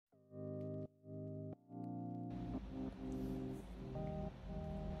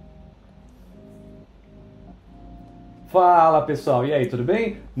Fala pessoal, e aí, tudo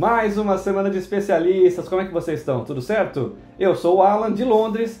bem? Mais uma semana de especialistas, como é que vocês estão? Tudo certo? Eu sou o Alan de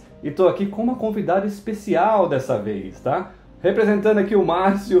Londres e estou aqui com uma convidada especial dessa vez, tá? Representando aqui o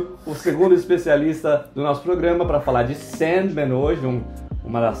Márcio, o segundo especialista do nosso programa, para falar de Sandman hoje,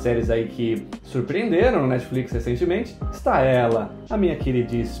 uma das séries aí que surpreenderam no Netflix recentemente. Está ela, a minha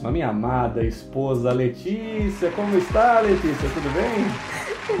queridíssima, minha amada esposa Letícia. Como está, Letícia? Tudo bem?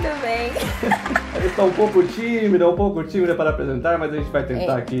 Tudo bem. Ela está um pouco tímida para apresentar, mas a gente vai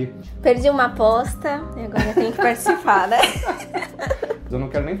tentar aqui. Perdi uma aposta e agora eu tenho que participar, né? Eu não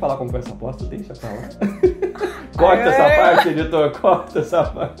quero nem falar como foi essa aposta, deixa pra lá. Corta essa parte, editor, corta essa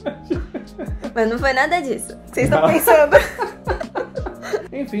parte. Mas não foi nada disso. Vocês estão pensando.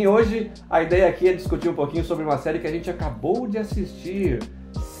 Enfim, hoje a ideia aqui é discutir um pouquinho sobre uma série que a gente acabou de assistir,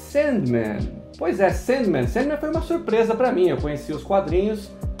 Sandman. Pois é, Sandman foi uma surpresa pra mim. Eu conheci os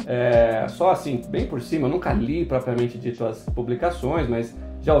quadrinhos, só assim, bem por cima. Eu nunca li propriamente dito as publicações, mas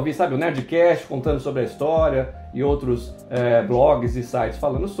já ouvi, sabe, o Nerdcast contando sobre a história e outros blogs e sites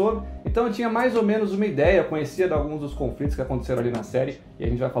falando sobre. Então eu tinha mais ou menos uma ideia, eu conhecia de alguns dos conflitos que aconteceram ali na série e a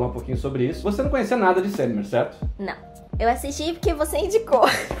gente vai falar um pouquinho sobre isso. Você não conhecia nada de Sandman, certo? Não. Eu assisti porque você indicou.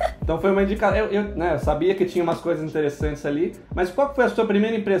 Então foi uma indicação. Eu sabia que tinha umas coisas interessantes ali, mas qual foi a sua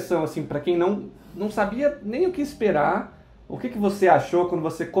primeira impressão, assim, pra quem não sabia nem o que esperar? O que você achou quando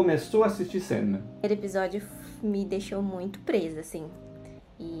você começou a assistir Sandman? O primeiro episódio me deixou muito presa, assim.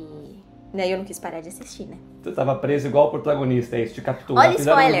 E eu não quis parar de assistir, né? Você tava preso igual o protagonista, é isso, te capturar, olha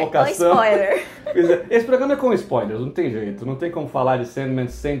spoiler, olha spoiler. Esse programa é com spoilers, não tem jeito, não tem como falar de Sandman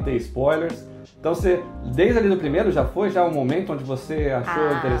sem ter spoilers. Então você, desde ali do primeiro, já foi um momento onde você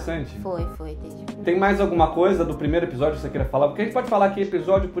achou interessante? Foi, desde o primeiro. Tem mais alguma coisa do primeiro episódio que você queira falar? Porque a gente pode falar aqui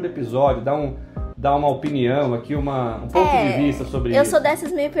episódio por episódio, dar uma opinião aqui, um ponto de vista sobre isso. Eu sou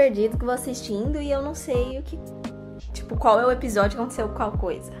dessas meio perdido que vou assistindo e eu não sei o que... Tipo, qual é o episódio que aconteceu qual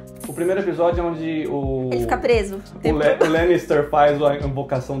coisa. O primeiro episódio é onde ele fica preso. O Lannister faz a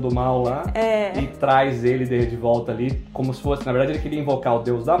invocação do mal lá e traz ele de volta ali, como se fosse... Na verdade, ele queria invocar o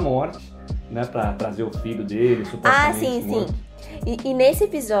Deus da Morte, né, pra trazer o filho dele, supostamente morto. E nesse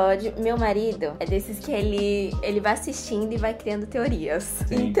episódio, meu marido é desses que ele vai assistindo e vai criando teorias.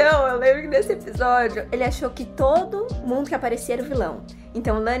 Sim. Então, eu lembro que nesse episódio, ele achou que todo mundo que aparecia era o vilão.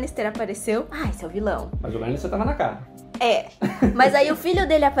 Então, o Lannister apareceu, esse é o vilão. Mas o Lannister tava na cara. Mas aí o filho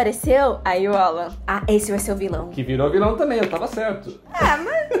dele apareceu, aí o Alan, esse vai ser o vilão. Que virou vilão também, eu tava certo.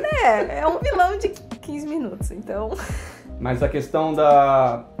 Mas é um vilão de 15 minutos, então... Mas a questão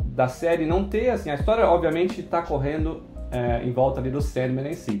da série não ter, assim, a história obviamente tá correndo em volta ali do Sandman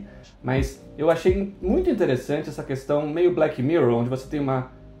em si. Mas eu achei muito interessante essa questão meio Black Mirror, onde você tem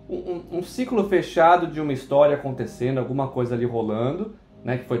um ciclo fechado de uma história acontecendo, alguma coisa ali rolando,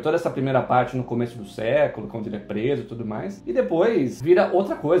 né, que foi toda essa primeira parte no começo do século, quando ele é preso e tudo mais, e depois vira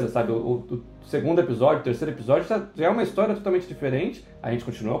outra coisa, sabe? O segundo episódio, o terceiro episódio já é uma história totalmente diferente. A gente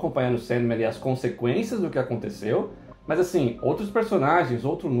continua acompanhando o Sandman e as consequências do que aconteceu, mas assim, outros personagens,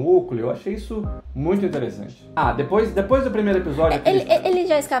 outro núcleo, eu achei isso muito interessante. Depois do primeiro episódio... Ele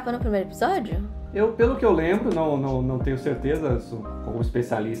já escapa no primeiro episódio? Pelo que eu lembro, não tenho certeza, sou como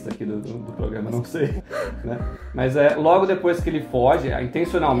especialista aqui do programa, não sei, né? Mas logo depois que ele foge,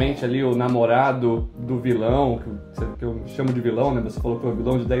 intencionalmente ali o namorado do vilão, que eu chamo de vilão, né? Você falou que foi um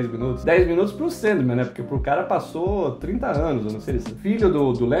vilão de 10 minutos. 10 minutos pro Sandman, né? Porque pro cara passou 30 anos, eu não sei se... Filho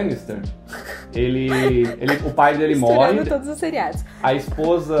do Lannister, o pai dele morre. Misturando todos os seriados. A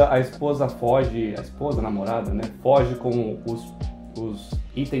esposa foge, a namorada, né? Foge com os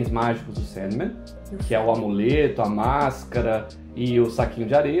itens mágicos do Sandman, que é o amuleto, a máscara e o saquinho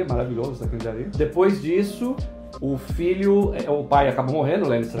de areia, maravilhoso o saquinho de areia. Depois disso, o pai acaba morrendo, o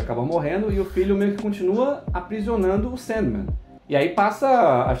Lannister acaba morrendo, e o filho meio que continua aprisionando o Sandman. E aí passa,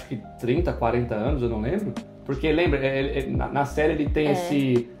 acho que 30, 40 anos, eu não lembro, porque lembra, na série ele tem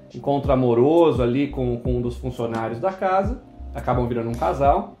esse encontro amoroso ali com um dos funcionários da casa, acabam virando um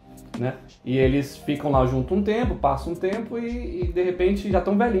casal, né? E eles ficam lá junto um tempo, passa um tempo e de repente já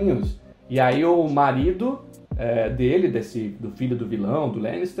estão velhinhos. E aí o marido dele, do filho do vilão, do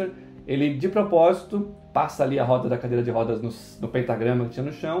Lannister, ele de propósito passa ali a roda da cadeira de rodas no pentagrama que tinha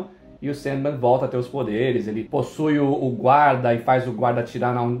no chão e o Sandman volta a ter os poderes, ele possui o guarda e faz o guarda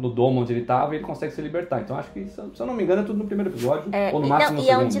atirar no domo onde ele estava e ele consegue se libertar. Então acho que, se eu não me engano, é tudo no primeiro episódio, ou no máximo no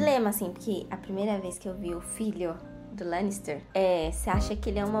segundo. E é um dilema, assim, porque a primeira vez que eu vi o filho do Lannister, você acha que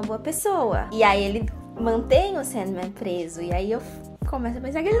ele é uma boa pessoa. E aí ele mantém o Sandman preso. E aí eu começo a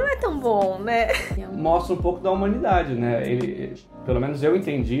pensar que ele não é tão bom, né? Mostra um pouco da humanidade, né? Pelo menos eu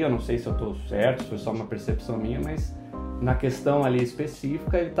entendi, eu não sei se eu tô certo, se foi só uma percepção minha, mas na questão ali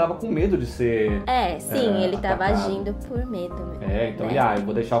específica, ele tava com medo de ser ele tava atacado. agindo por medo mesmo. Então né? eu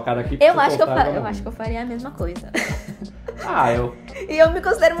vou deixar o cara aqui... Eu acho que eu faria a mesma coisa. E eu me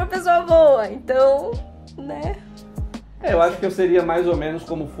considero uma pessoa boa, então, né? Eu acho que eu seria mais ou menos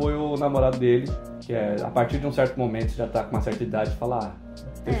como foi o namorado dele, que a partir de um certo momento, já tá com uma certa idade, falar,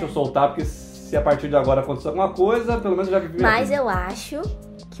 deixa eu soltar, porque se a partir de agora acontecer alguma coisa, pelo menos eu já vivi minha Mas vida. eu acho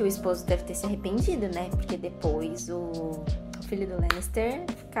que o esposo deve ter se arrependido, né? Porque depois o filho do Lannister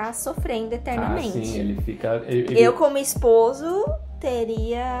ficar sofrendo eternamente. Sim, ele fica... Eu, como esposo,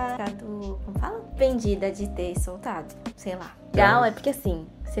 teria ficado, como fala? Vendida de ter soltado, sei lá. Legal, é porque assim,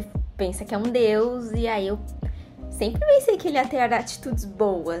 você pensa que é um deus, e aí eu sempre pensei que ele ia ter atitudes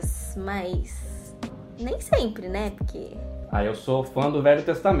boas, mas nem sempre, né? Porque... eu sou fã do Velho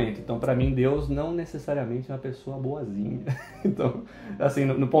Testamento, então pra mim Deus não necessariamente é uma pessoa boazinha. Então, assim,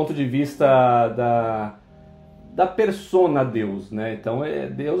 no ponto de vista da persona Deus, né? Então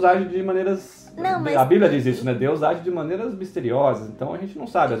Deus age de maneiras... A Bíblia diz isso, né? Deus age de maneiras misteriosas, então a gente não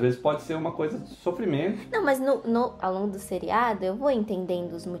sabe, às vezes pode ser uma coisa de sofrimento. Não, mas ao longo do seriado eu vou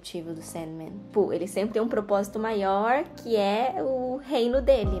entendendo os motivos do Sandman. Pô, ele sempre tem um propósito maior, que é o reino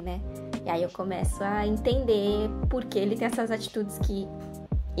dele, né? E aí eu começo a entender por que ele tem essas atitudes que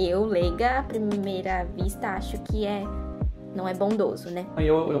eu, leiga, à primeira vista, acho que não é bondoso, né?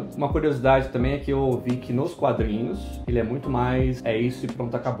 Uma curiosidade também é que eu ouvi que nos quadrinhos ele é muito mais isso e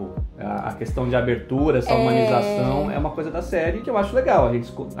pronto, acabou. A questão de abertura, essa humanização é uma coisa da série que eu acho legal.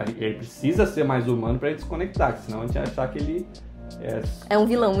 Ele precisa ser mais humano pra gente se conectar, senão a gente ia achar que ele... É um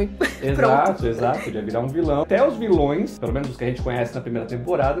vilão. Exato, ele ia virar um vilão. Até os vilões, pelo menos os que a gente conhece na primeira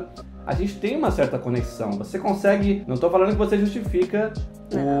temporada, a gente tem uma certa conexão. Você consegue... Não tô falando que você justifica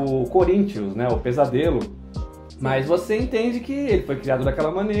o Corinthians, né? O pesadelo. Mas você entende que ele foi criado daquela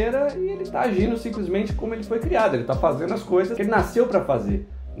maneira e ele tá agindo simplesmente como ele foi criado. Ele tá fazendo as coisas que ele nasceu pra fazer,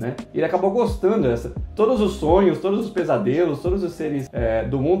 né? E ele acabou gostando todos os sonhos, todos os pesadelos, todos os seres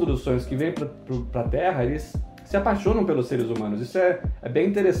do mundo dos sonhos que vêm pra Terra, eles se apaixonam pelos seres humanos. Isso é bem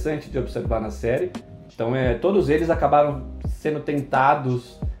interessante de observar na série. Então, todos eles acabaram sendo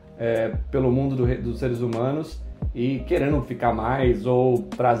tentados pelo mundo dos seres humanos e querendo ficar mais ou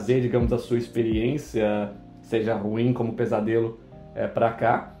trazer, digamos, a sua experiência, seja ruim como pesadelo, pra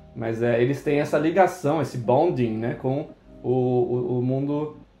cá. Mas eles têm essa ligação, esse bonding, né, com o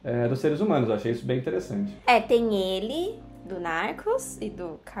mundo dos seres humanos. Eu achei isso bem interessante. Tem ele, do Narcos e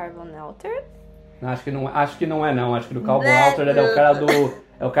do Carbon Altered. Acho que não é não. Acho que do Carbon Altered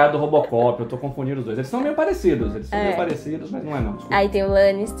é o cara do Robocop. Eu tô confundindo os dois. Eles são meio parecidos. Mas não é não. Desculpa. Aí tem o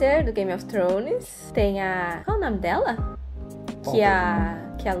Lannister, do Game of Thrones. Tem a... Qual é o nome dela? Que é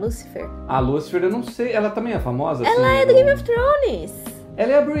a Lucifer. A Lucifer, eu não sei. Ela também é famosa? Ela assim, é do Game of Thrones.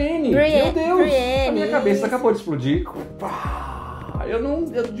 Ela é a Brienne. Meu Deus. Brienne, a minha cabeça acabou de explodir.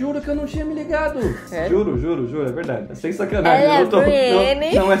 Eu juro que eu não tinha me ligado. Juro, é verdade. É sem sacanagem. Ela é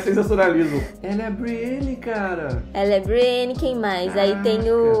Brienne. Não é sensacionalismo. Ela é a Brienne, cara. Ela é Brienne, quem mais? Aí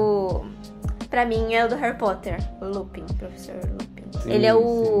tem o... Pra mim é o do Harry Potter, o Lupin, professor Lupin. Sim, ele é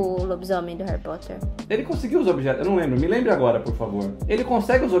o lobisomem do Harry Potter. Ele conseguiu os objetos, eu não lembro, me lembre agora, por favor. Ele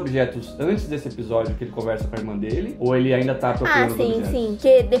consegue os objetos antes desse episódio que ele conversa com a irmã dele? Ou ele ainda tá procurando os objetos? Sim.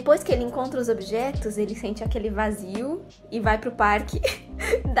 Porque depois que ele encontra os objetos, ele sente aquele vazio e vai pro parque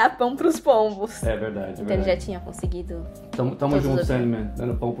dar pão pros pombos. É verdade, Então ele já tinha conseguido. Tamo junto, Sandman,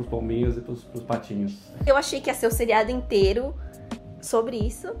 dando pão pros pombinhos e pros patinhos. Eu achei que ia ser o seriado inteiro sobre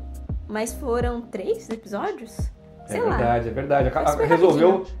isso, mas foram 3 episódios? Sei lá. É verdade.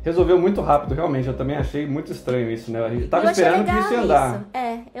 Resolveu muito rápido, realmente. Eu também achei muito estranho isso, né? Eu tava esperando que isso ia andar.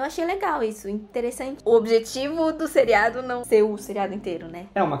 Eu achei legal isso, interessante. O objetivo do seriado não ser o seriado inteiro, né?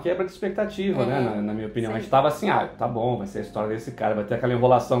 É uma quebra de expectativa, né? Na minha opinião. Sim. A gente tava assim, tá bom, vai ser a história desse cara, vai ter aquela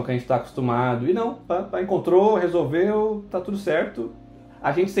enrolação que a gente tá acostumado. E não, encontrou, resolveu, tá tudo certo.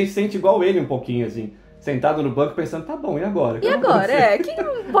 A gente se sente igual ele um pouquinho, assim. Sentado no banco pensando, tá bom, e agora? E agora? O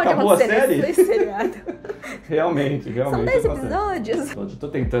que pode Acabou acontecer nesse seriado? Realmente. São 10 episódios. Eu tô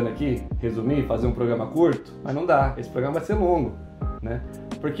tentando aqui resumir, fazer um programa curto, mas não dá. Esse programa vai ser longo, né?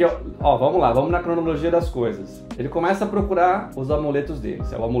 Porque, vamos na cronologia das coisas. Ele começa a procurar os amuletos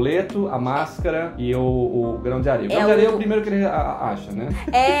deles. É o amuleto, a máscara e o grão de areia. O grão de areia é o primeiro que ele acha, né?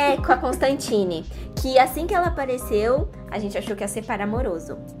 É com a Constantine. Que assim que ela apareceu, a gente achou que ia ser par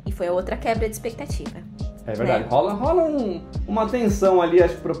amoroso. E foi outra quebra de expectativa. É verdade. Né? Rola uma tensão ali,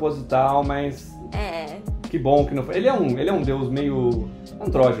 acho que proposital, mas... Que bom que não foi. Ele é um deus meio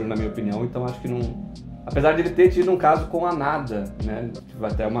andrógeno, na minha opinião, então acho que não... Apesar de ele ter tido um caso com a Nada, né?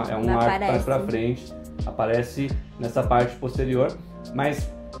 Até um arco mais pra frente. Aparece nessa parte posterior. Mas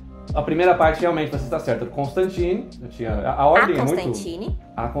A primeira parte, realmente, você está certa. Constantine, eu tinha... A ordem é muito...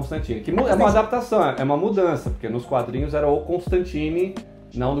 A Constantine. Que é uma adaptação, é uma mudança, porque nos quadrinhos era o Constantine,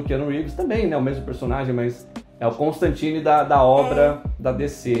 não do Keanu Reeves também, né? O mesmo personagem, mas é o Constantine da obra da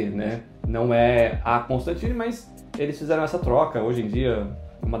DC, né? Não é a Constantine, mas eles fizeram essa troca. Hoje em dia,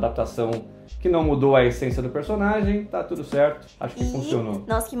 uma adaptação que não mudou a essência do personagem, tá tudo certo. Acho que funcionou.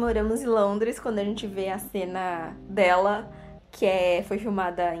 Nós que moramos em Londres, quando a gente vê a cena dela, que foi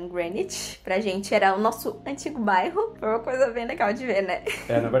filmada em Greenwich, pra gente era o nosso antigo bairro. Foi uma coisa bem legal de ver, né?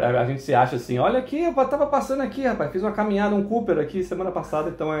 Na verdade, a gente se acha assim, olha aqui, eu tava passando aqui, rapaz, fiz uma caminhada, um Cooper aqui semana passada,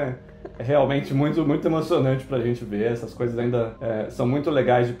 então é realmente muito, muito emocionante pra gente ver. Essas coisas ainda são muito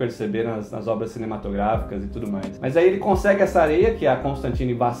legais de perceber nas obras cinematográficas e tudo mais. Mas aí ele consegue essa areia, que é a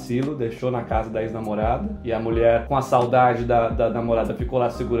Constantine vacilo, deixou na casa da ex-namorada, e a mulher, com a saudade da namorada, ficou lá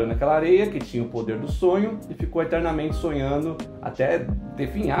segurando aquela areia, que tinha o poder do sonho, e ficou eternamente sonhando até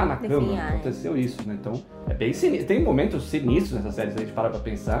definhar na cama. Aconteceu isso, né? Então, é bem sinistro. Tem momentos sinistros nessa série, se a gente parar pra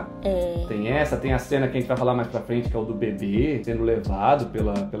pensar. Tem a cena que a gente vai falar mais pra frente, que é o do bebê sendo levado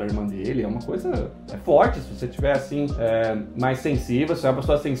pela irmã dele. É uma coisa forte, se você tiver, assim, mais sensível, se é uma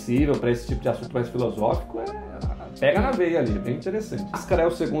pessoa sensível pra esse tipo de assunto mais filosófico, pega na veia ali, é bem interessante. A máscara é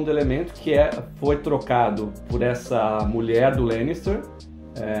o segundo elemento, que foi trocado por essa mulher do Lannister,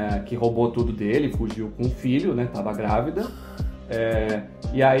 que roubou tudo dele, fugiu com um filho, né? Tava grávida.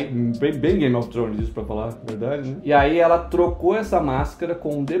 E aí, bem Game of Thrones isso, pra falar a verdade, né? E aí ela trocou essa máscara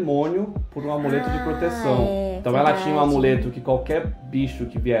com um demônio por um amuleto de proteção. Então ela tinha um amuleto que qualquer bicho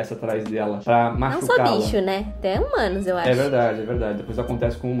que viesse atrás dela pra machucá-la... Não só bicho, né? Até humanos, eu acho. É verdade. Depois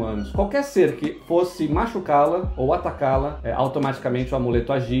acontece com humanos. Qualquer ser que fosse machucá-la ou atacá-la, automaticamente o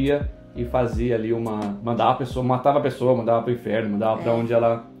amuleto agia e fazia ali mandava a pessoa, matava a pessoa, mandava pro inferno, mandava pra onde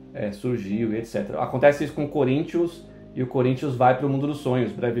ela surgiu e etc. Acontece isso com o Corinthians, e o Corinthians vai pro mundo dos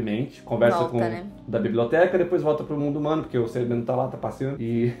sonhos brevemente, conversa da biblioteca, depois volta pro mundo humano, porque o Sandman tá lá, tá passeando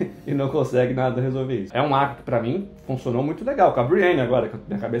e não consegue nada resolver isso. É um arco que pra mim funcionou muito legal, com a Brienne agora, que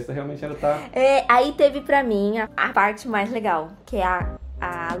minha cabeça realmente ainda tá... Aí teve pra mim a parte mais legal, que é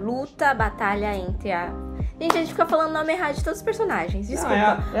a luta, a batalha entre a... Gente, a gente fica falando o nome errado de todos os personagens, desculpa.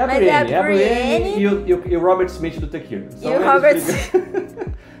 Não, é a Brienne e o Robert Smith do Tequila.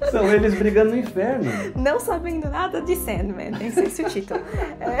 São eles brigando no inferno. Não sabendo nada de Sandman, esse é o título.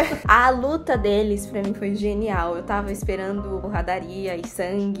 A luta deles, pra mim, foi genial. Eu tava esperando porradaria e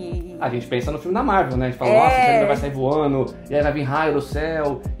sangue. A gente pensa no filme da Marvel, né? A gente fala, nossa, o Sandman vai sair voando, e aí vai vir raio do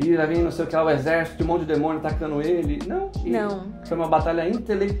céu, e vai vir não sei o que lá, o exército, um monte de demônio atacando ele. Não. Foi uma batalha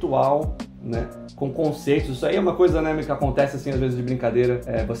intelectual, né? Com conceitos. Isso aí é uma coisa, né, que acontece assim às vezes de brincadeira.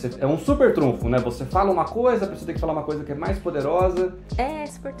 É um super trunfo, né? Você fala uma coisa, a pessoa tem que falar uma coisa que é mais poderosa.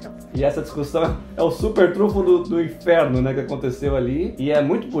 Super trunfo. E essa discussão é o super trunfo do inferno, né, que aconteceu ali. E é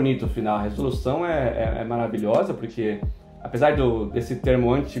muito bonito o final. A resolução é maravilhosa, porque apesar desse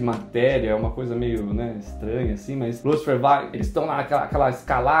termo antimatéria, é uma coisa meio, né, estranha assim, mas Lucifer eles estão lá naquela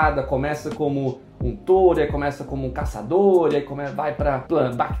escalada, começa como um touro, aí começa como um caçador, aí vai pra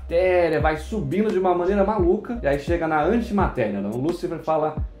bactéria, vai subindo de uma maneira maluca, e aí chega na antimatéria. O Lucifer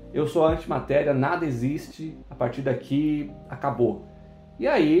fala, eu sou a antimatéria, nada existe, a partir daqui acabou. E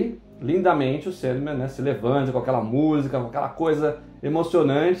aí, lindamente, o Sandman, né, se levanta com aquela música, com aquela coisa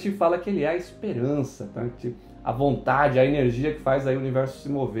emocionante, e fala que ele é a esperança, tá? A vontade, a energia que faz aí o universo se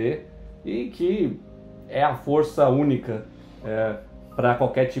mover, e que é a força única para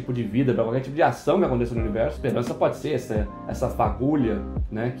qualquer tipo de vida, para qualquer tipo de ação que aconteça no universo. A esperança pode ser essa fagulha,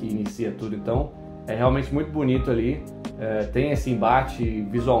 né, que inicia tudo. Então, é realmente muito bonito ali. Tem esse embate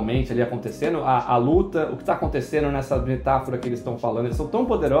visualmente ali acontecendo. A luta, o que está acontecendo nessa metáfora que eles estão falando, eles são tão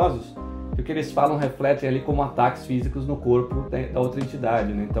poderosos que o que eles falam refletem ali como ataques físicos no corpo da outra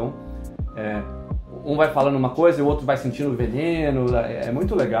entidade, né? Então, um vai falando uma coisa e o outro vai sentindo o veneno. É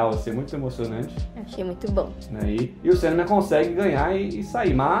muito legal, assim, é muito emocionante. Achei muito bom. E o Sandman consegue ganhar e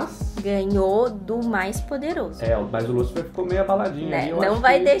sair, mas... Ganhou do mais poderoso. Mas o Lucifer ficou meio abaladinho. Né? Não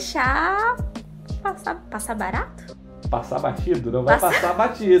vai deixar passar barato? Passar batido? Não vai passar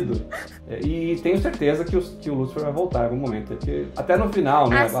batido. E tenho certeza que o Lucifer vai voltar em algum momento. Porque até no final,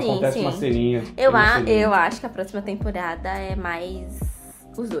 né? Acontece uma ceninha. Eu acho que a próxima temporada é mais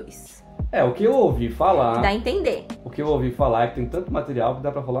os dois. O que eu ouvi falar... Dá a entender. O que eu ouvi falar é que tem tanto material que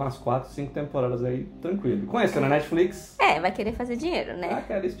dá pra rolar umas 4, 5 temporadas aí, tranquilo. Conhecendo a Netflix... vai querer fazer dinheiro, né?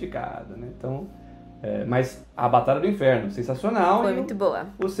 Aquela esticada, né? Então... mas a Batalha do Inferno, sensacional. Foi muito boa.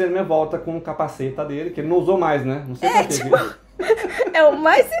 O Sandman volta com o capacete dele, que ele não usou mais, né? Não sei por que. É o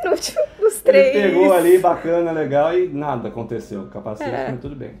mais inútil dos três. Ele pegou ali, bacana, legal, e nada aconteceu. O capacete,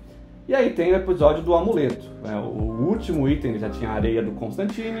 tudo bem. E aí tem o episódio do amuleto, né? O último item já tinha a areia do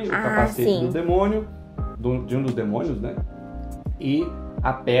Constantine, o capacete do demônio, de um dos demônios, né? E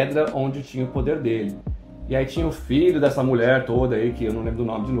a pedra onde tinha o poder dele. E aí tinha o filho dessa mulher toda aí, que eu não lembro do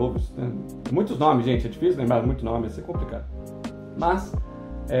nome de novo. Né? Muitos nomes, gente, é difícil lembrar muito nome, vai ser complicado. Mas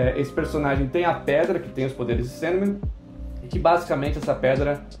esse personagem tem a pedra, que tem os poderes de Sandman, e que basicamente essa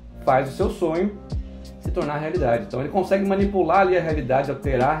pedra faz o seu sonho se tornar realidade. Então ele consegue manipular ali a realidade,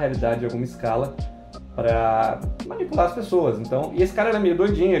 alterar a realidade em alguma escala para manipular as pessoas. Então, e esse cara era meio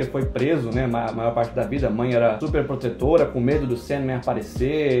doidinho, ele foi preso, né, a maior parte da vida. A mãe era super protetora, com medo do Sandman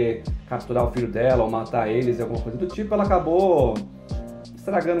aparecer, capturar o filho dela ou matar eles, alguma coisa do tipo. Ela acabou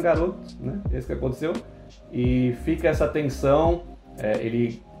estragando o garoto, né? Esse que aconteceu. E fica essa tensão,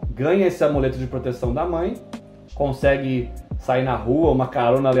 ele ganha esse amuleto de proteção da mãe, consegue sair na rua, uma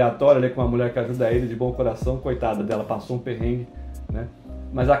carona aleatória ali com uma mulher que ajuda ele de bom coração, coitada dela, passou um perrengue, né?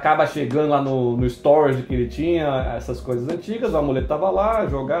 Mas acaba chegando lá no storage que ele tinha, essas coisas antigas, o amuleto estava lá,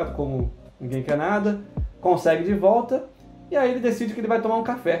 jogado como ninguém quer nada, consegue de volta, e aí ele decide que ele vai tomar um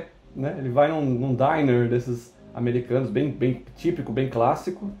café, né? Ele vai num diner desses americanos, bem típico, bem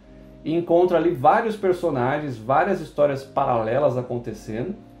clássico, e encontra ali vários personagens, várias histórias paralelas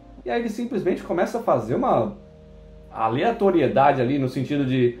acontecendo, e aí ele simplesmente começa a fazer uma aleatoriedade ali, no sentido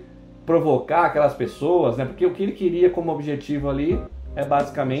de provocar aquelas pessoas, né? Porque o que ele queria como objetivo ali é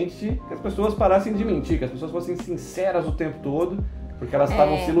basicamente que as pessoas parassem de mentir, que as pessoas fossem sinceras o tempo todo, porque elas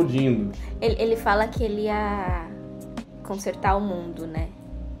estavam se iludindo. Ele fala que ele ia consertar o mundo, né?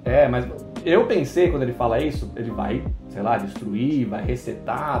 Mas eu pensei, quando ele fala isso, ele vai, sei lá, destruir, vai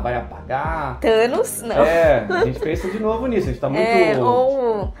resetar, vai apagar. Thanos? Não. A gente pensa de novo nisso, a gente tá muito...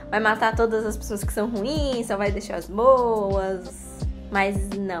 Ou vai matar todas as pessoas que são ruins, só vai deixar as boas.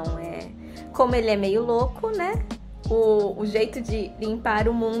 Mas não, como ele é meio louco, né? O jeito de limpar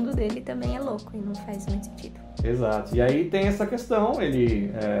o mundo dele também é louco e não faz muito sentido. Exato. E aí tem essa questão,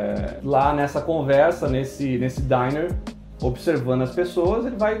 ele lá nessa conversa, nesse diner, observando as pessoas,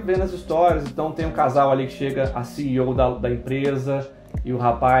 ele vai vendo as histórias. Então tem um casal ali que chega, a CEO da empresa, e o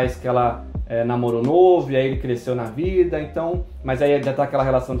rapaz que ela namorou novo, e aí ele cresceu na vida, então, mas aí já tá aquela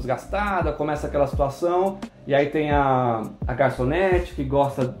relação desgastada, começa aquela situação, e aí tem a garçonete que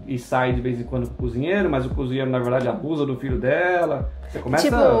gosta e sai de vez em quando com o cozinheiro, mas o cozinheiro na verdade abusa do filho dela. Você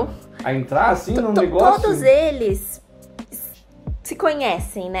começa a entrar assim num negócio... Todos eles se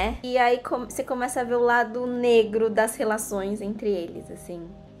conhecem, né? E aí você começa a ver o lado negro das relações entre eles, assim.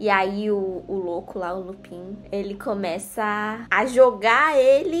 E aí o louco lá, o Lupin, ele começa a jogar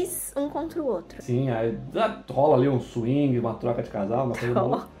eles um contra o outro. Sim, aí rola ali um swing, uma troca de casal, uma coisa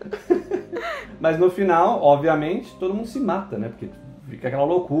boa. Mas no final, obviamente, todo mundo se mata, né? Porque fica aquela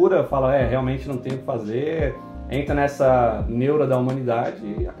loucura, fala, realmente não tem o que fazer, entra nessa neura da humanidade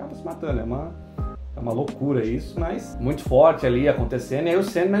e acaba se matando. É uma loucura isso, mas muito forte ali acontecendo. E aí o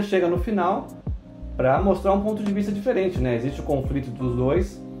Sandman chega no final pra mostrar um ponto de vista diferente, né? Existe o conflito dos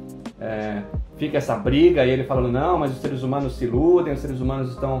dois. Fica essa briga e ele falando, não, mas os seres humanos se iludem, os seres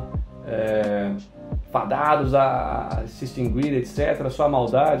humanos estão fadados a se extinguir, etc. Só a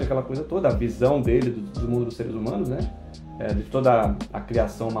maldade, aquela coisa toda, a visão dele do mundo dos seres humanos, né? De toda a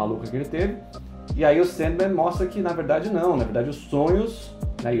criação maluca que ele teve. E aí o Sandman mostra que na verdade não, na verdade os sonhos,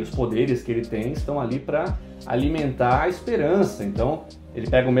 né, e os poderes que ele tem estão ali para alimentar a esperança. Então ele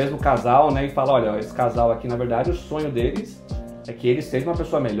pega o mesmo casal, né, e fala, olha, esse casal aqui na verdade o sonho deles é que ele seja uma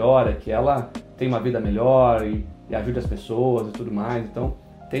pessoa melhor, é que ela tenha uma vida melhor e ajude as pessoas e tudo mais. Então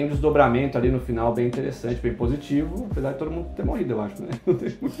tem um desdobramento ali no final bem interessante, bem positivo, apesar de todo mundo ter morrido, eu acho, né?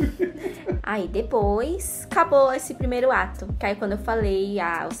 Aí depois acabou esse primeiro ato, que aí quando eu falei,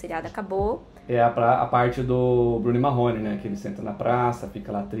 o seriado acabou. É a parte do Bruno e Marrone, né? Que ele senta na praça,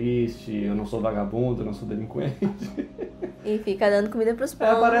 fica lá triste, eu não sou vagabundo, eu não sou delinquente. E fica dando comida pros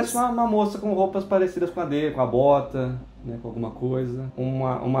povos. Parece uma moça com roupas parecidas com a dele, com a bota, né, com alguma coisa.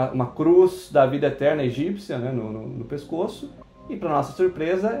 Uma cruz da vida eterna egípcia, né, no pescoço. E pra nossa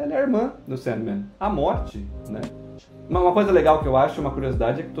surpresa, ela é a irmã do Sandman. A morte, né? Uma coisa legal que eu acho, uma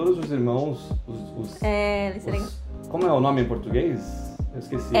curiosidade, é que todos os irmãos, como é o nome em português? Eu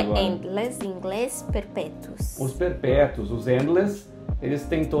esqueci agora. Endless, em inglês, perpétuos. Os perpétuos, os Endless, eles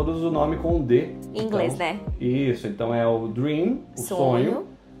têm todos o nome com um D. Em inglês, então, né? Isso, então é o Dream, o sonho,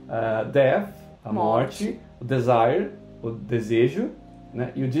 Death, a morte, o Desire, o desejo,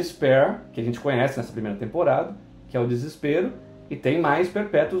 né? E o Despair, que a gente conhece nessa primeira temporada, que é o desespero. E tem mais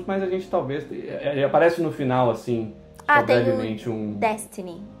perpétuos, mas a gente talvez... Ele aparece no final, assim, tem brevemente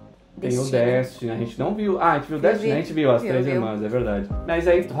Destiny. Tem o Destiny, a gente não viu. Ah, a gente viu o Destiny, a gente viu as três irmãs, é verdade. Mas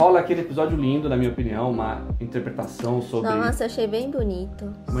aí rola aquele episódio lindo, na minha opinião, uma interpretação sobre... Nossa, eu achei bem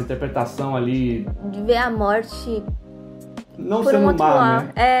bonito. Uma interpretação ali... De ver a morte... Não sendo má,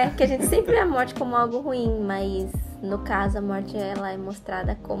 né? É, que a gente sempre vê a morte como algo ruim, mas no caso a morte ela é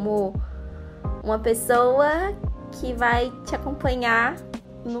mostrada como uma pessoa que vai te acompanhar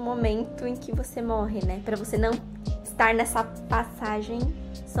no momento em que você morre, né? Pra você não estar nessa passagem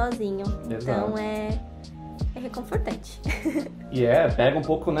sozinho. Exato. Então é reconfortante. E pega um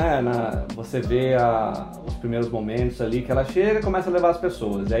pouco, né, você vê os primeiros momentos ali que ela chega e começa a levar as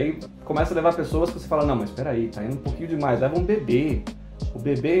pessoas. E aí começa a levar pessoas que você fala, não, mas peraí, tá indo um pouquinho demais, leva um bebê. O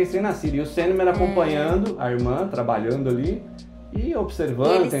bebê recém-nascido. E o Sandman acompanhando a irmã, trabalhando ali e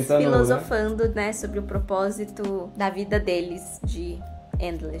observando, e eles tentando... filosofando, né, sobre o propósito da vida deles, de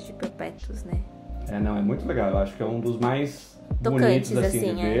Endless, de perpétuos, né? Não, é muito legal. Eu acho que é um dos mais tocantes, bonitos,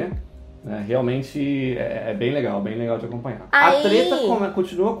 assim, de ver. Realmente é bem legal de acompanhar. Aí... A treta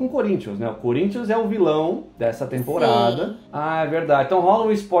continua com o Corinthians, né? O Corinthians é o vilão dessa temporada. Sim. Ah, é verdade. Então rola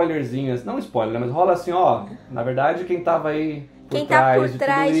um spoilerzinho, não spoiler, né? Mas rola assim, ó, na verdade quem tava aí por trás de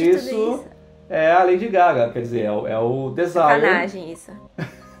tudo isso é a Lady Gaga, quer dizer, é o Desire. Sacanagem isso.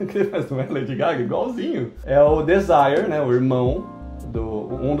 Mas não é a Lady Gaga? Igualzinho. É o Desire, né? O irmão,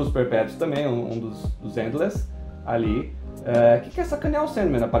 um dos perpétuos também, um dos Endless ali. Que quer sacanear o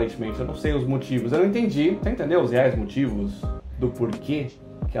Sandman, aparentemente. Eu não sei os motivos. Eu não entendi. Você entendeu os reais motivos do porquê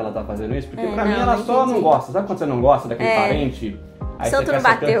que ela tá fazendo isso? Porque pra mim ela só não gosta. Sabe quando você não gosta daquele parente? Aí santo não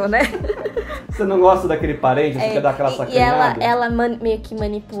bateu, né? Você não gosta daquele parente, você quer dar aquela sacaneada. E ela meio que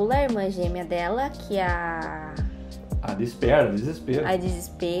manipula a irmã gêmea dela, que é a desespero. A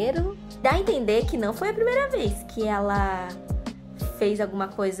desespero. Dá a entender que não foi a primeira vez que ela fez alguma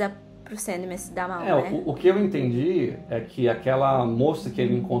coisa pro Sandman se dar mal, né? O que eu entendi é que aquela moça que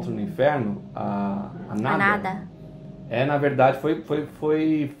ele encontra no inferno, a Nada. Na verdade,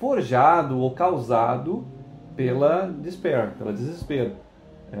 foi forjado ou causado pela desespero.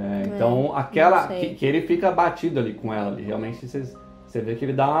 Então, aquela que ele fica batido ali com ela. Ali. Realmente, você vê que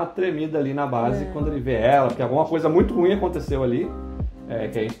ele dá uma tremida ali na base quando ele vê ela, porque alguma coisa muito ruim aconteceu ali,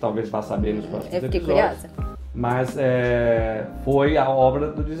 que a gente talvez vá saber nos próximos episódios. Eu fiquei curiosa. Mas foi a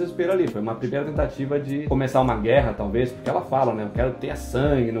obra do desespero ali. Foi uma primeira tentativa de começar uma guerra, talvez, porque ela fala, né? Eu quero ter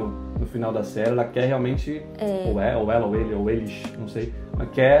sangue no final da série. Ela quer realmente, ou ela, ou ele, ou eles, não sei, mas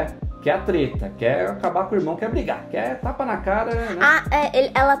quer a treta, quer acabar com o irmão, quer brigar, quer tapa na cara, né?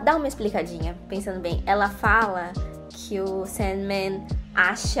 Ela dá uma explicadinha, pensando bem. Ela fala que o Sandman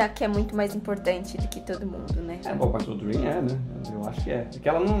acha que é muito mais importante do que todo mundo, né? Bom, mas o Dream né? Eu acho que é. É que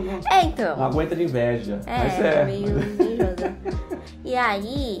ela não então. aguenta de inveja. Mas meio invejosa. E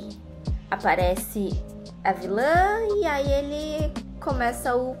aí, aparece a vilã e aí ele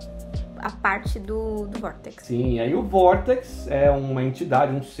começa a parte do Vortex. Sim, aí o Vortex é uma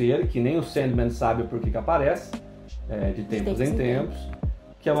entidade, um ser, que nem o Sandman sabe por que aparece, de tempos em tempos,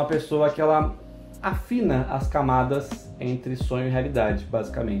 que é uma pessoa que ela afina as camadas entre sonho e realidade,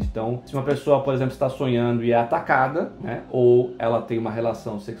 basicamente. Então, se uma pessoa, por exemplo, está sonhando e é atacada, né, ou ela tem uma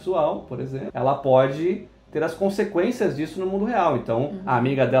relação sexual, por exemplo, ela pode ter as consequências disso no mundo real. Então, a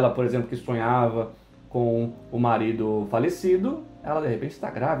amiga dela, por exemplo, que sonhava com o marido falecido, ela de repente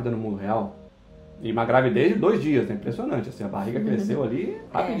está grávida no mundo real. E uma gravidez de 2 dias, né? Impressionante, assim, a barriga cresceu ali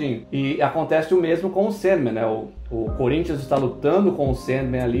rapidinho. E acontece o mesmo com o Sandman, né? O Corinthians está lutando com o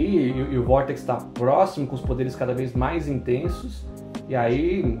Sandman ali e o Vortex está próximo, com os poderes cada vez mais intensos. E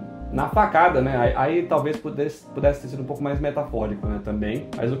aí, na facada, né? Aí talvez pudesse ter sido um pouco mais metafórico, né? Também.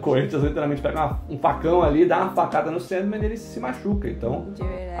 Mas o Corinthians literalmente pega um facão ali, dá uma facada no Sandman e ele se machuca. Então,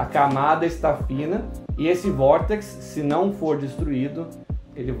 a camada está fina. E esse Vortex, se não for destruído,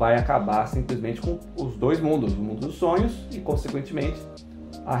 ele vai acabar simplesmente com os 2 mundos, o mundo dos sonhos e, consequentemente,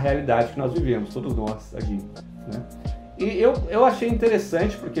 a realidade que nós vivemos, todos nós aqui, né? E eu achei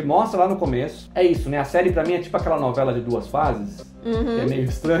interessante porque mostra lá no começo, é isso, né? A série pra mim é tipo aquela novela de 2 fases, que é meio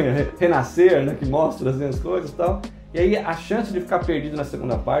estranha, Renascer, né? Que mostra assim, as coisas e tal. E aí a chance de ficar perdido na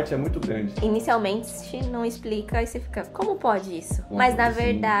segunda parte é muito grande. Inicialmente não explica e você fica, como pode isso? Mas na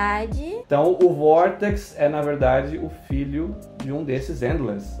verdade... Então o Vortex é na verdade o filho de um desses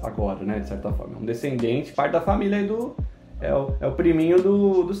Endless agora, né? De certa forma. Um descendente, parte da família aí é o priminho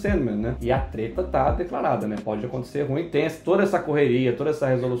do Sandman, né? E a treta tá declarada, né? Pode acontecer ruim, tem toda essa correria, toda essa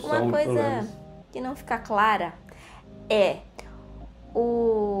resolução. Uma coisa que não fica clara é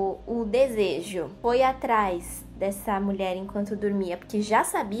o desejo foi atrás dessa mulher enquanto dormia porque já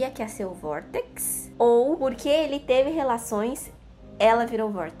sabia que ia ser o Vortex, ou porque ele teve relações, ela virou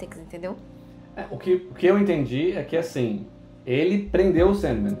Vortex, entendeu? O que eu entendi é que, assim, Ele prendeu o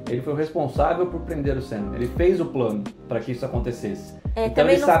Sandman. Ele foi o responsável por prender o Sandman. Ele fez o plano para que isso acontecesse. Então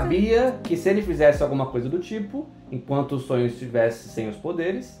ele sabia que se ele fizesse alguma coisa do tipo, enquanto o sonho estivesse sem os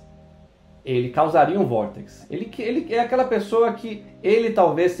poderes, ele causaria um vórtex. Ele é aquela pessoa que... Ele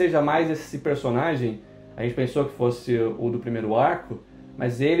talvez seja mais esse personagem... A gente pensou que fosse o do primeiro arco,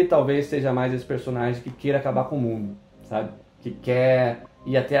 mas ele talvez seja mais esse personagem que queira acabar com o mundo, sabe? Que quer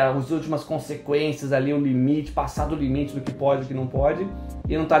ir até as últimas consequências ali, o limite, passar do limite do que pode e do que não pode,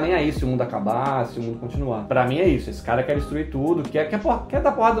 e não tá nem aí se o mundo acabar, se o mundo continuar. Pra mim é isso, esse cara quer destruir tudo, quer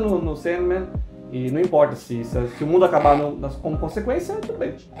dar porrada no Sandman, e não importa se o mundo acabar como consequência, tudo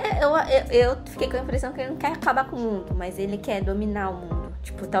bem. Eu fiquei com a impressão que ele não quer acabar com o mundo, mas ele quer dominar o mundo.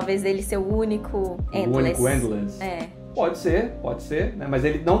 Tipo, talvez ele ser o único Endless. O único Endless. Pode ser, né? Mas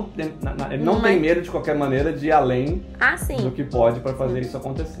ele não tem medo de qualquer maneira de ir além do que pode pra fazer isso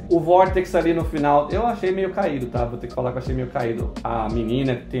acontecer. O Vortex ali no final, eu achei meio caído, tá? Vou ter que falar que eu achei meio caído. A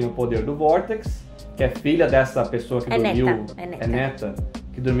menina que tem o poder do Vortex, que é filha dessa pessoa que dormiu... É neta.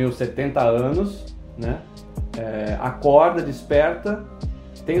 Que dormiu 70 anos, né? Acorda, desperta,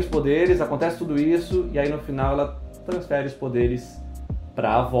 tem os poderes, acontece tudo isso, e aí no final ela transfere os poderes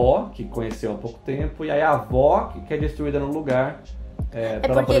pra avó, que conheceu há pouco tempo, e aí a avó que é destruída no lugar pra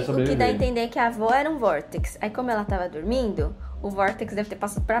ela poder sobreviver. O que dá a entender é que a avó era um Vortex. Aí como ela tava dormindo, o Vortex deve ter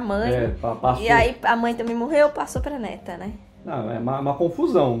passado pra mãe. Passou. E aí a mãe também morreu, passou pra neta, né? Não, é uma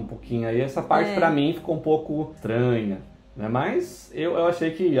confusão um pouquinho. Aí essa parte pra mim ficou um pouco estranha, né? Mas eu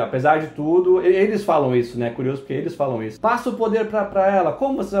achei que, apesar de tudo, eles falam isso, né? É curioso porque eles falam isso. Passa o poder pra ela.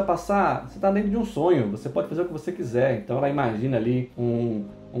 Como você vai passar? Você tá dentro de um sonho. Você pode fazer o que você quiser. Então ela imagina ali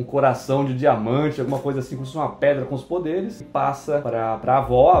um coração de diamante, alguma coisa assim, como se fosse uma pedra com os poderes. E passa pra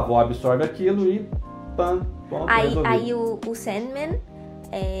avó. A avó absorve aquilo e pronto, resolvido. Aí o Sandman,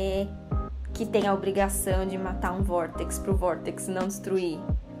 que tem a obrigação de matar um Vortex pro Vortex não destruir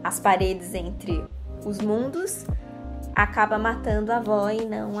as paredes entre os mundos, acaba matando a avó e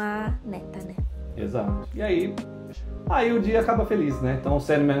não a neta, né? Exato. E aí o dia acaba feliz, né? Então o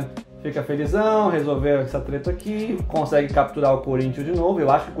Sandman fica felizão, resolveu essa treta aqui, consegue capturar o Corinthians de novo.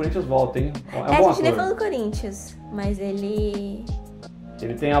 Eu acho que o Corinthians volta, hein? A gente nem falou do Corinthians, mas ele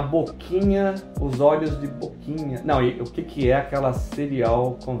tem a boquinha, os olhos de boquinha. Não, e o que é aquela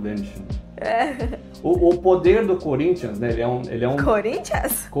serial convention? O poder do Corinthians, né? Ele é um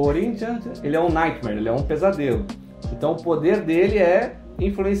Corinthians, ele é um nightmare, ele é um pesadelo. Então o poder dele é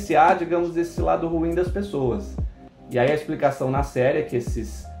influenciar, digamos, esse lado ruim das pessoas. E aí a explicação na série é que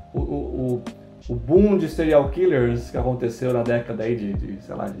o boom de serial killers que aconteceu na década aí de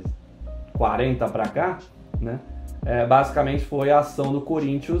 40 pra cá, né? Basicamente foi a ação do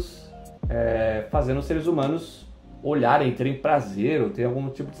Corinthians fazendo os seres humanos olharem, terem prazer ou ter algum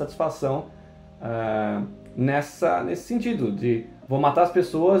tipo de satisfação nesse sentido de vou matar as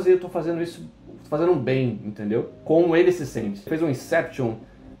pessoas e eu tô fazendo isso, fazendo um bem, entendeu? Como ele se sente. Fez um Inception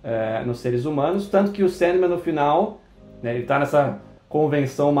nos seres humanos, tanto que o Sandman no final, né, ele tá nessa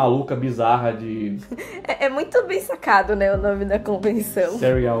convenção maluca, bizarra de... É muito bem sacado, né, o nome da convenção.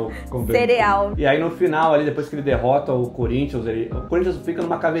 Serial Convention. Cereal. E aí no final, ali, depois que ele derrota o Corinthians, o Corinthians fica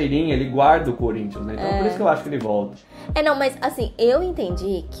numa caveirinha, ele guarda o Corinthians, né? Então por isso que eu acho que ele volta. Não, mas assim, eu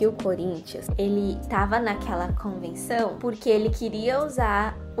entendi que o Corinthians, ele tava naquela convenção porque ele queria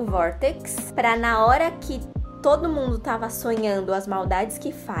usar o Vortex pra na hora que todo mundo tava sonhando as maldades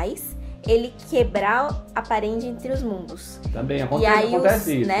que faz, ele quebrar a parede entre os mundos. Também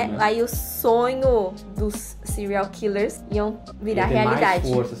acontece isso, né? Aí o sonho dos serial killers iam virar realidade.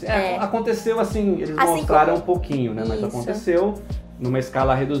 Mais força, assim. Aconteceu assim, eles mostraram um pouquinho, né? Mas isso aconteceu numa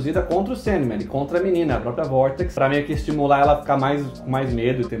escala reduzida contra o Sandman e contra a menina, a própria Vortex, pra meio que estimular ela a ficar com mais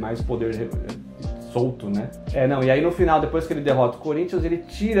medo e ter mais poder solto, né? E aí no final, depois que ele derrota o Corinthians, ele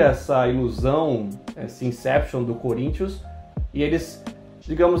tira essa ilusão, esse Inception do Corinthians, e eles,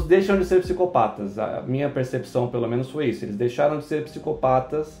 digamos, deixam de ser psicopatas. A minha percepção, pelo menos, foi isso. Eles deixaram de ser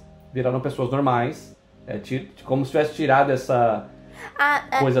psicopatas, viraram pessoas normais, como se tivesse tirado essa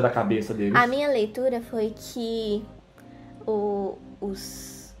coisa da cabeça deles. A minha leitura foi que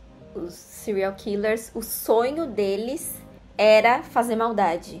os serial killers, o sonho deles era fazer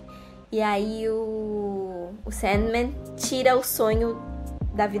maldade. E aí o Sandman tira o sonho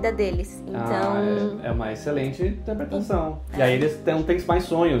da vida deles. Então... é uma excelente interpretação. E aí eles não têm mais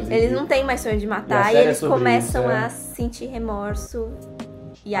sonhos. Eles não têm mais sonho de matar. E eles começam a sentir remorso.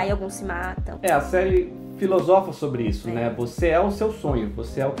 E aí alguns se matam. A série filosofa sobre isso, né? Você é o seu sonho.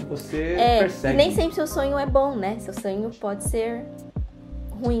 Você é o que você persegue. E nem sempre seu sonho é bom, né? Seu sonho pode ser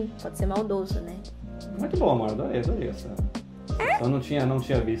ruim, pode ser maldoso, né? Muito bom, amor. Adorei essa. Então não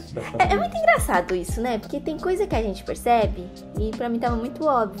tinha visto dessa É muito engraçado isso, né? Porque tem coisa que a gente percebe e pra mim tava muito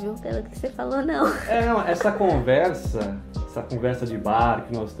óbvio, pelo que você falou, não. Não, essa conversa de bar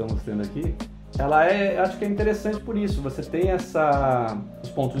que nós estamos tendo aqui, eu acho que é interessante por isso. Você tem os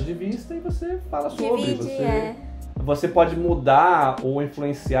pontos de vista e você fala sobre. Você pode mudar ou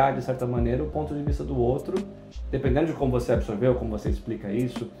influenciar, de certa maneira, o ponto de vista do outro, dependendo de como você absorveu, como você explica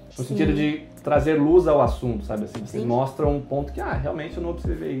isso, no sentido de trazer luz ao assunto, sabe? Assim, você mostra um ponto que, realmente eu não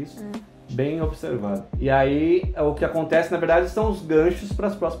observei isso. Bem observado. E aí, o que acontece, na verdade, são os ganchos para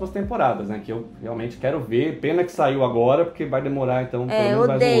as próximas temporadas, né? Que eu realmente quero ver. Pena que saiu agora, porque vai demorar, então, pelo menos mais um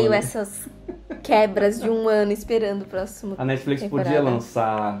ano. Eu odeio essas quebras de um ano esperando o próximo A Netflix temporada. Podia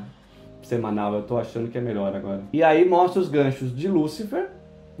lançar semanal, eu tô achando que é melhor agora. E aí mostra os ganchos de Lúcifer,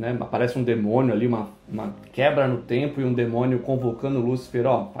 né? Aparece um demônio ali, uma quebra no tempo e um demônio convocando Lúcifer,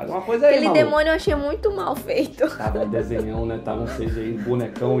 faz uma coisa aí, Aquele maluco. demônio eu achei muito mal feito. Tava um desenhão, né? Tava um CGI,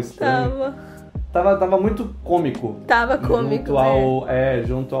 bonecão estranho. Tava muito cômico. Tava cômico,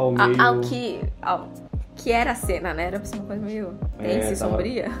 junto ao meio... Que era a cena, né? Era pra ser uma coisa meio tensa e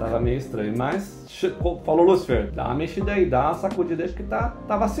sombria. Tava meio estranho, mas falou, Lúcifer, dá uma mexida aí, dá uma sacudida aí, porque tá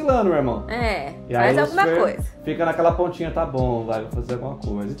vacilando, meu irmão. E faz alguma coisa. Fica naquela pontinha, tá bom, vai fazer alguma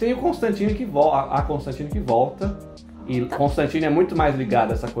coisa. E tem o Constantine que volta, a Constantine que volta, e Constantine é muito mais ligado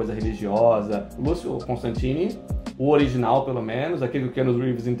a essa coisa religiosa. O Constantine, o original pelo menos, aquele que o Keanu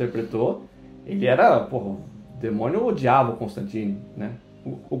Reeves interpretou, ele era, o demônio odiava o Constantine, né?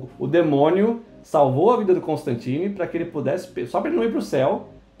 O demônio salvou a vida do Constantine para que ele pudesse, só para ele não ir pro céu,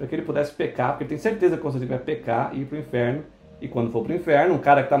 para que ele pudesse pecar, porque ele tem certeza que o Constantine vai pecar e ir pro inferno. E quando for pro inferno, um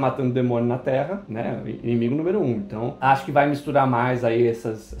cara que tá matando demônio na Terra, né, inimigo número 1. Então, acho que vai misturar mais aí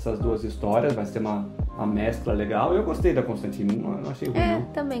essas duas histórias, vai ser uma mescla legal. Eu gostei da Constantine, não achei ruim, não.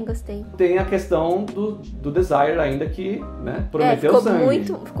 Também gostei. Tem a questão do Desire ainda que, né, prometeu sangue.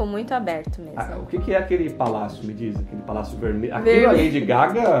 Ficou muito aberto mesmo. O que é aquele palácio, me diz? Aquele palácio vermelho? Aquilo a Lady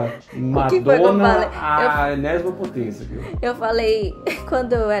Gaga, Madonna, a enésima potência. Viu? Eu falei,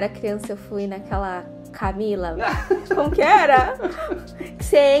 quando eu era criança, eu fui naquela... Camila, como que era? Que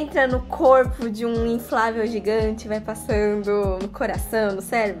você entra no corpo de um inflável gigante, vai passando no coração, no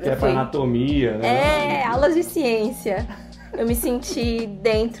cérebro. Que é pra anatomia, né? Aulas de ciência. Eu me senti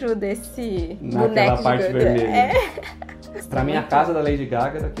dentro desse naquela boneco parte gigante. vermelha. Pra mim, a casa da Lady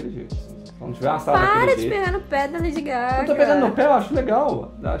Gaga é daquele jeito. Quando tiver uma sala Para de pegar no pé da Lady Gaga. Não tô pegando no pé, eu acho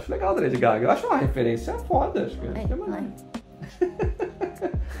legal. Acho legal da Lady Gaga. Eu acho uma referência foda. Acho que é maneiro.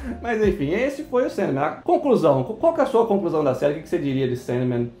 Mas enfim, esse foi o Sandman. A conclusão, qual que é a sua conclusão da série? O que você diria de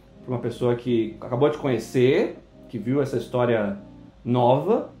Sandman para uma pessoa que acabou de conhecer, que viu essa história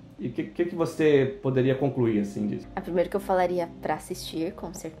nova? E o que você poderia concluir assim disso? Primeiro que eu falaria para assistir,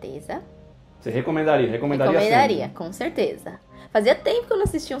 com certeza. Você recomendaria? Recomendaria, com certeza. Fazia tempo que eu não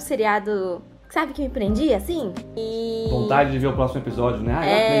assistia um seriado, sabe, que me prendia assim? E... vontade de ver o próximo episódio, né?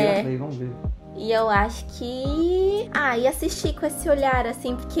 Eu falei, vamos ver. E eu acho que... e assistir com esse olhar,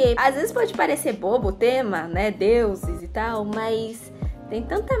 assim, porque às vezes pode parecer bobo o tema, né? Deuses e tal, mas tem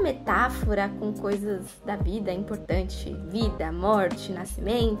tanta metáfora com coisas da vida importante. Vida, morte,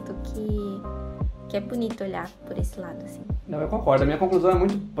 nascimento, que é bonito olhar por esse lado, assim. Não, eu concordo. A minha conclusão é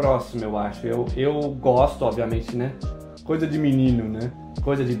muito próxima, eu acho. Eu gosto, obviamente, né? Coisa de menino, né?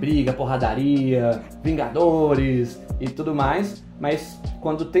 Coisa de briga, porradaria, Vingadores e tudo mais. Mas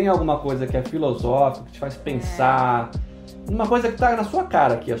quando tem alguma coisa que é filosófica, que te faz pensar, uma coisa que tá na sua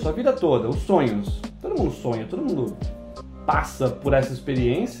cara aqui, a sua vida toda, os sonhos. Todo mundo sonha, todo mundo passa por essa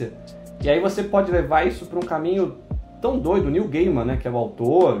experiência. E aí você pode levar isso para um caminho tão doido. O Neil Gaiman, né, que é o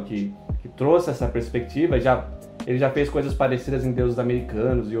autor, que trouxe essa perspectiva, ele já fez coisas parecidas em Deuses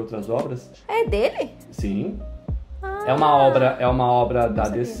Americanos e outras obras. É dele? Sim. É uma obra da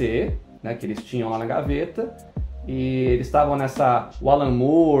DC, né, que eles tinham lá na gaveta. E eles estavam o Alan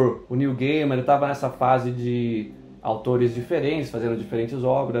Moore, o Neil Gaiman, ele estava nessa fase de autores diferentes, fazendo diferentes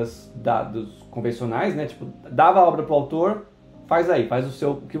obras dos convencionais, né? Tipo, dava a obra pro autor, faz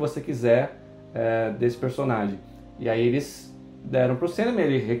o que você quiser desse personagem. E aí eles deram pro Sandman,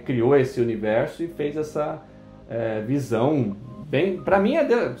 ele recriou esse universo e fez essa visão bem... Pra mim,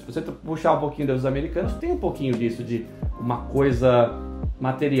 se você puxar um pouquinho dos americanos, tem um pouquinho disso, de uma coisa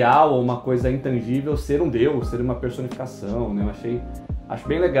material ou uma coisa intangível ser um deus, ser uma personificação, né? Acho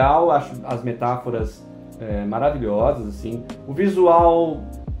bem legal, acho as metáforas maravilhosas, assim. O visual,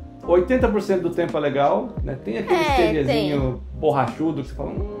 80% do tempo é legal, né? Tem aquele CGzinho borrachudo que você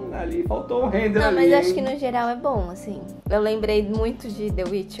fala, ali faltou um render Não, ali. mas acho que no geral é bom, assim. Eu lembrei muito de The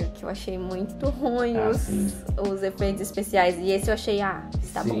Witcher, que eu achei muito ruim os efeitos especiais. E esse eu achei,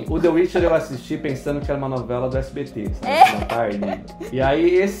 tá sim. bom. O The Witcher eu assisti pensando que era uma novela do SBT, sabe? Na tarde. E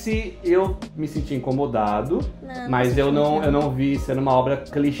aí esse eu me senti incomodado, mas eu não vi sendo uma obra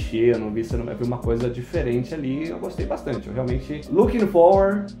clichê, eu vi uma coisa diferente ali. Eu gostei bastante. Eu realmente looking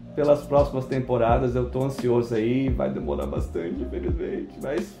forward pelas próximas temporadas. Eu tô ansioso aí, vai demorar bastante, infelizmente,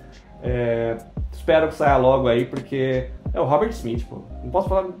 mas espero que saia logo aí, porque é o Robert Smith, pô. Não posso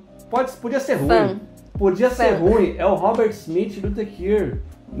falar, podia ser ruim. Podia ser ruim, é o Robert Smith do The Cure,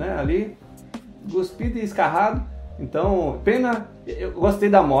 né, ali, cuspido e escarrado. Então, pena, eu gostei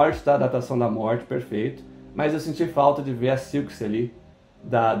da morte, tá, da atuação da morte, perfeito, mas eu senti falta de ver a Silks ali,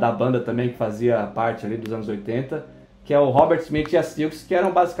 da banda também, que fazia parte ali dos anos 80, que é o Robert Smith e a Silks, que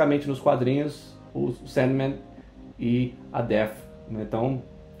eram basicamente nos quadrinhos o Sandman e a Death, né? Então,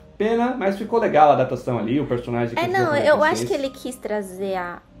 pena, mas ficou legal a adaptação ali, o personagem que eu acho que ele quis trazer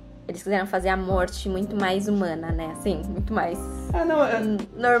eles quiseram fazer a morte muito mais humana, né? Assim, muito mais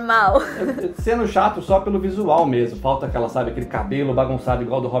normal. Sendo chato só pelo visual mesmo. Falta aquele cabelo bagunçado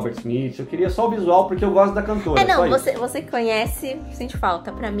igual do Robert Smith. Eu queria só o visual porque eu gosto da cantora. Você conhece, sente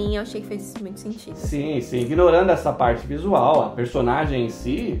falta. Pra mim, eu achei que fez muito sentido. Sim. Ignorando essa parte visual, a personagem em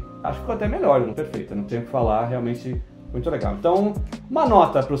si, acho que ficou até melhor, perfeita. Não tenho o que falar, realmente muito legal. Então, uma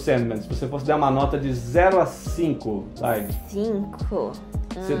nota pro Sandman. Se você fosse dar uma nota de 0 a 5, vai. 5?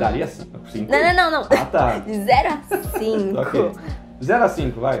 Você daria 5? Não. Ah, tá. De 0 a 5. Ok. 0 a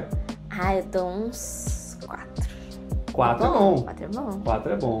 5, vai. Eu dou uns 4. 4 é bom. 4 é bom.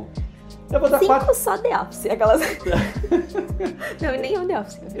 4 é bom. Eu vou dar 5 4... só The Office. Aquelas... Não, nenhum The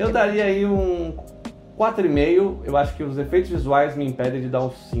Office. Eu daria aí um 4,5. Eu acho que os efeitos visuais me impedem de dar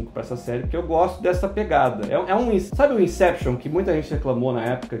um 5 pra essa série, porque eu gosto dessa pegada. Sabe o Inception, que muita gente reclamou na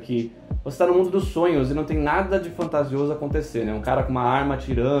época, que você tá no mundo dos sonhos e não tem nada de fantasioso acontecer, né? Um cara com uma arma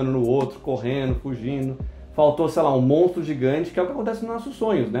atirando no outro, correndo, fugindo. Faltou, sei lá, um monstro gigante, que é o que acontece nos nossos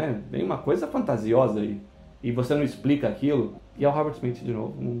sonhos, né? Vem uma coisa fantasiosa aí. E você não explica aquilo. E é o Robert Smith de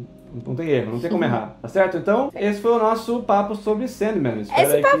novo. Não tem erro, não tem como errar. Tá certo? Então, esse foi o nosso papo sobre Sandman.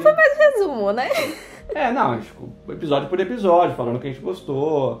 Esse papo foi mais resumo, né? Episódio por episódio, falando o que a gente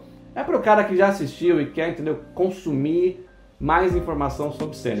gostou. É pro cara que já assistiu e quer, entendeu, consumir mais informação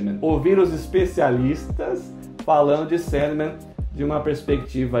sobre Sandman. Ouvir os especialistas falando de Sandman de uma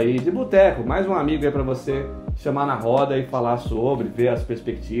perspectiva aí de boteco. Mais um amigo aí pra você chamar na roda e falar sobre, ver as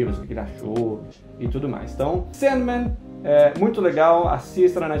perspectivas, o que ele achou e tudo mais. Então, Sandman é muito legal,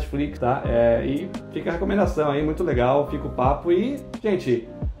 assista na Netflix, tá? E fica a recomendação aí, muito legal, fica o papo e, gente...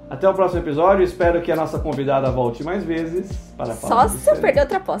 Até o próximo episódio, espero que a nossa convidada volte mais vezes para falar. Só se eu perder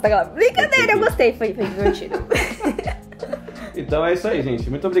outra aposta, galera. Brincadeira, eu gostei, foi divertido. Então é isso aí, gente.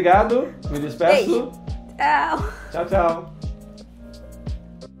 Muito obrigado, me despeço. Beijo. Tchau. Tchau.